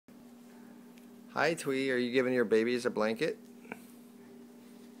Hi, Twee. Are you giving your babies a blanket?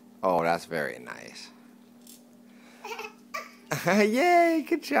 Oh, that's very nice. Yay,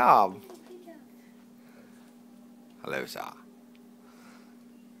 good job. Hello, sir.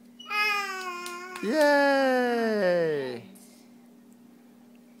 Yay!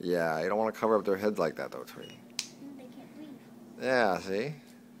 Yeah, you don't want to cover up their heads like that, though, Twee. They can't breathe. Yeah, see?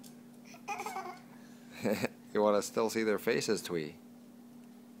 You want to still see their faces, Twee.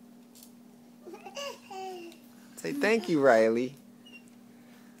 Say thank you, Riley.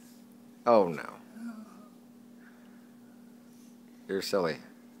 Oh, no. You're silly.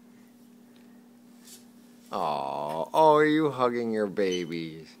 Aww. Oh, are you hugging your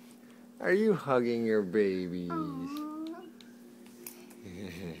babies? Are you hugging your babies? That's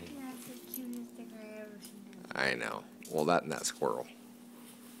the cutest thing I've ever seen. I know. Well, that and that squirrel.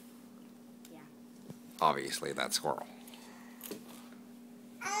 Yeah. Obviously, that squirrel.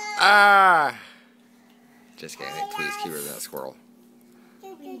 Ah! Just kidding. I think Twee's cuter than that squirrel.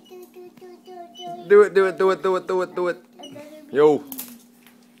 Do it, do it, do it, do it, do it, do it. Yo.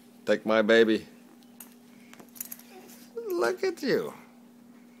 Take my baby. Look at you.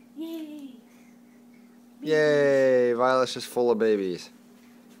 Yay. Yay. Violet's just full of babies.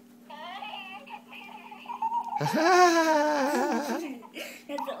 That's the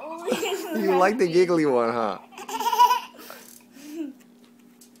only You like the giggly one, huh?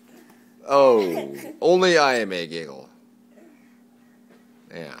 Oh, only I may giggle.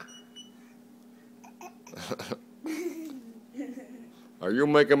 Yeah. Are you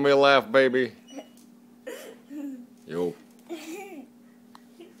making me laugh, baby? Yo.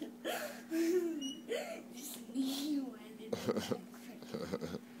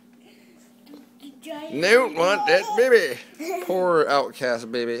 No, want that baby. Poor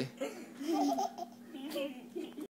outcast baby.